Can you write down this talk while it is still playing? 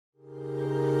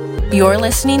You're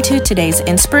listening to today's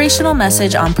inspirational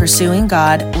message on pursuing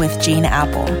God with Gene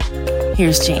Apple.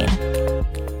 Here's Gene.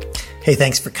 Hey,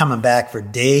 thanks for coming back for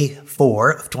day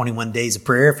 4 of 21 Days of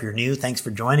Prayer. If you're new, thanks for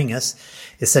joining us.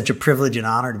 It's such a privilege and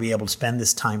honor to be able to spend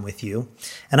this time with you.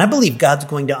 And I believe God's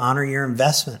going to honor your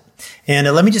investment.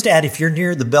 And let me just add, if you're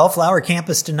near the Bellflower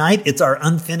campus tonight, it's our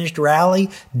unfinished rally,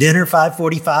 dinner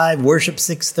 5:45, worship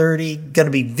 6:30, going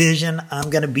to be vision. I'm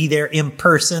going to be there in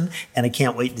person, and I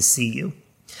can't wait to see you.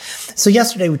 So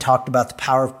yesterday we talked about the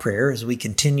power of prayer. As we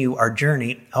continue our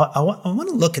journey, I want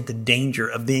to look at the danger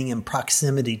of being in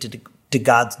proximity to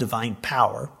God's divine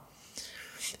power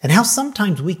and how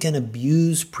sometimes we can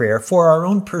abuse prayer for our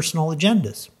own personal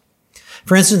agendas.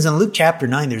 For instance, in Luke chapter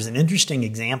 9, there's an interesting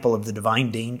example of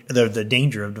the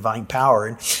danger of divine power.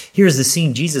 And here's the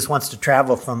scene. Jesus wants to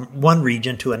travel from one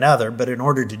region to another, but in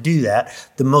order to do that,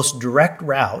 the most direct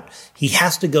route, he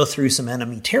has to go through some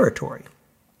enemy territory.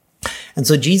 And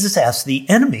so Jesus asks the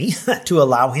enemy to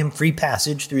allow him free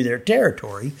passage through their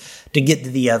territory to get to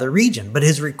the other region, but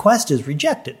his request is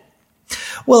rejected.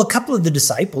 Well, a couple of the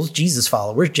disciples, Jesus'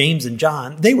 followers, James and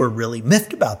John, they were really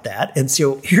miffed about that. And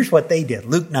so here's what they did.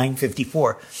 Luke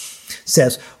 9:54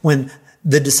 says, when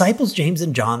the disciples, James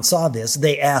and John, saw this,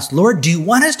 they asked, "Lord, do you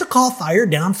want us to call fire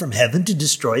down from heaven to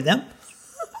destroy them?"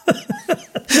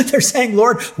 They're saying,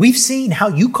 "Lord, we've seen how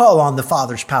you call on the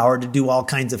Father's power to do all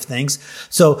kinds of things.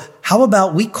 So how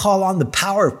about we call on the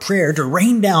power of prayer to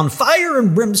rain down fire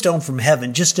and brimstone from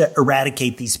heaven just to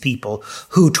eradicate these people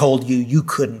who told you you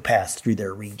couldn't pass through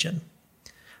their region?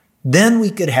 Then we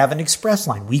could have an express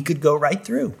line. We could go right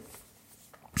through."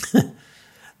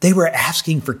 They were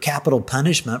asking for capital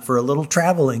punishment for a little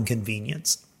travel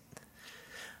inconvenience.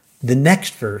 The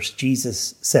next verse,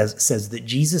 Jesus says that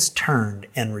Jesus turned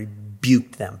and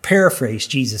rebuked them. Paraphrase,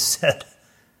 Jesus said,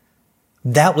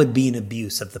 that would be an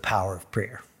abuse of the power of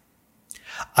prayer.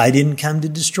 I didn't come to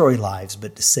destroy lives,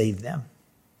 but to save them.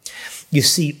 You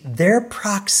see, their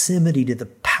proximity to the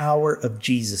power of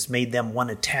Jesus made them want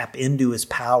to tap into his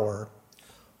power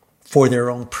for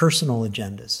their own personal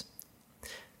agendas.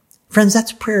 Friends,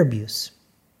 that's prayer abuse.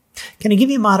 Can I give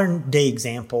you a modern day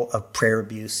example of prayer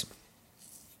abuse?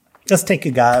 Let's take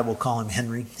a guy, we'll call him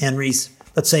Henry. Henry's,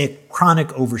 let's say, a chronic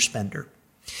overspender.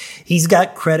 He's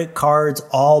got credit cards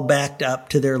all backed up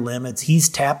to their limits. He's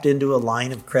tapped into a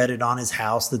line of credit on his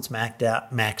house that's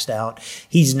maxed out.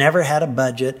 He's never had a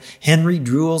budget. Henry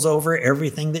drools over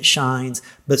everything that shines,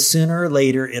 but sooner or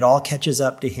later it all catches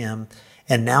up to him.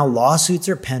 And now lawsuits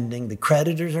are pending. The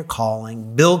creditors are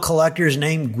calling. Bill collectors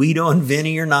named Guido and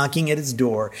Vinny are knocking at his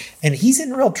door. And he's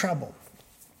in real trouble.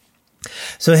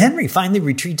 So Henry finally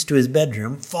retreats to his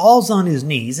bedroom, falls on his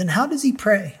knees, and how does he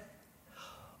pray?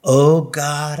 "Oh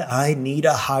God, I need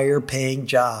a higher paying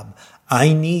job.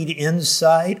 I need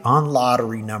insight on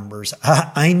lottery numbers.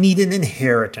 I need an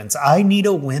inheritance. I need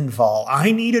a windfall.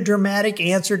 I need a dramatic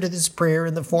answer to this prayer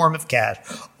in the form of cash.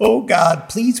 Oh God,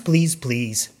 please, please,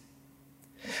 please."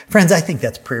 Friends, I think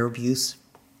that's prayer abuse.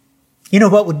 You know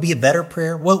what would be a better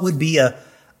prayer? What would be a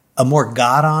more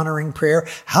God-honoring prayer?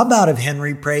 How about if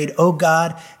Henry prayed, "Oh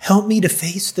God, help me to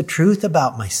face the truth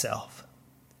about myself.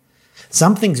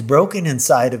 Something's broken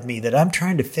inside of me that I'm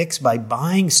trying to fix by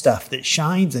buying stuff that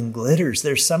shines and glitters.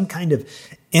 There's some kind of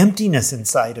emptiness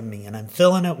inside of me, and I'm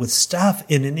filling it with stuff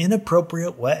in an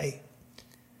inappropriate way.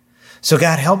 So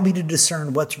God, help me to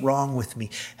discern what's wrong with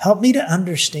me. Help me to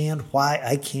understand why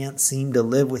I can't seem to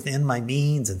live within my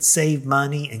means and save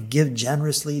money and give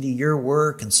generously to your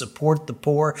work and support the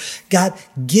poor. God,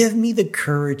 give me the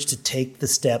courage to take the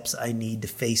steps I need to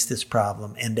face this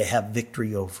problem and to have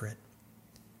victory over it."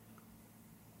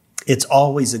 It's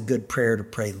always a good prayer to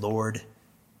pray, "Lord,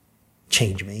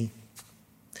 change me.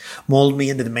 Mold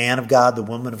me into the man of God, the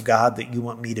woman of God that you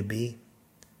want me to be."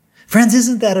 Friends,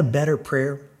 isn't that a better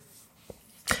prayer?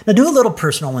 Now do a little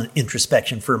personal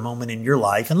introspection for a moment in your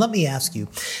life, and let me ask you,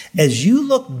 as you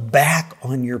look back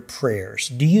on your prayers,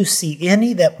 do you see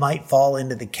any that might fall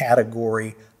into the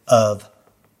category of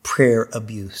prayer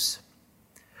abuse?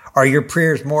 Are your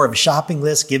prayers more of a shopping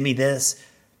list? Give me this.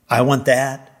 I want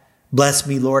that. Bless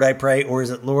me, Lord, I pray. Or is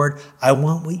it, Lord, I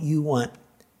want what you want?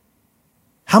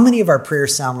 How many of our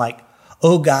prayers sound like,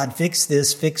 "Oh God, fix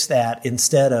this, fix that,"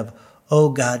 instead of, "Oh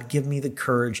God, give me the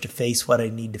courage to face what I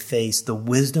need to face, the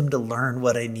wisdom to learn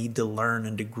what I need to learn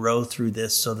and to grow through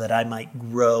this so that I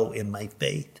might grow in my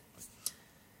faith"?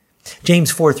 James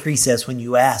 4:3 says, "When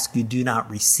you ask, you do not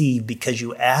receive because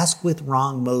you ask with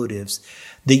wrong motives,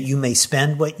 that you may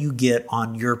spend what you get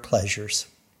on your pleasures."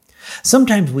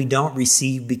 Sometimes we don't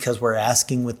receive because we're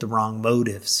asking with the wrong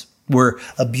motives. We're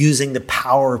abusing the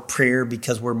power of prayer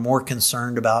because we're more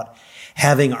concerned about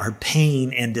having our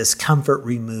pain and discomfort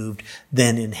removed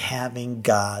than in having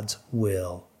God's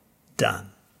will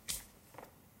done.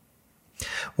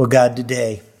 Well, God,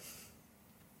 today,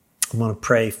 I want to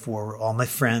pray for all my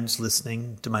friends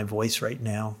listening to my voice right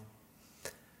now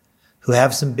who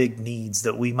have some big needs,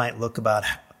 that we might look about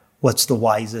what's the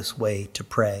wisest way to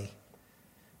pray.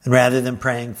 And rather than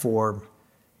praying for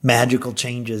magical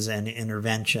changes and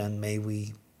intervention, may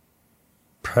we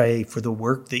pray for the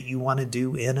work that you want to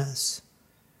do in us,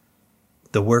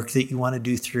 the work that you want to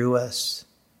do through us,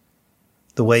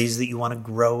 the ways that you want to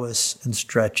grow us and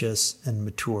stretch us and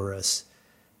mature us.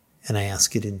 And I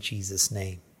ask it in Jesus'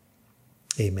 name.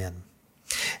 Amen.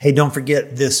 Hey, don't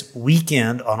forget, this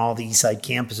weekend on all the Eastside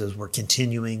campuses, we're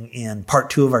continuing in part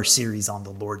 2 of our series on the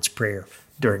Lord's Prayer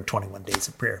during 21 Days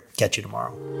of Prayer. Catch you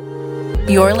tomorrow.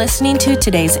 You're listening to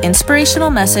today's inspirational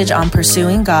message on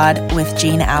pursuing God with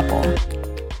Gene Apple.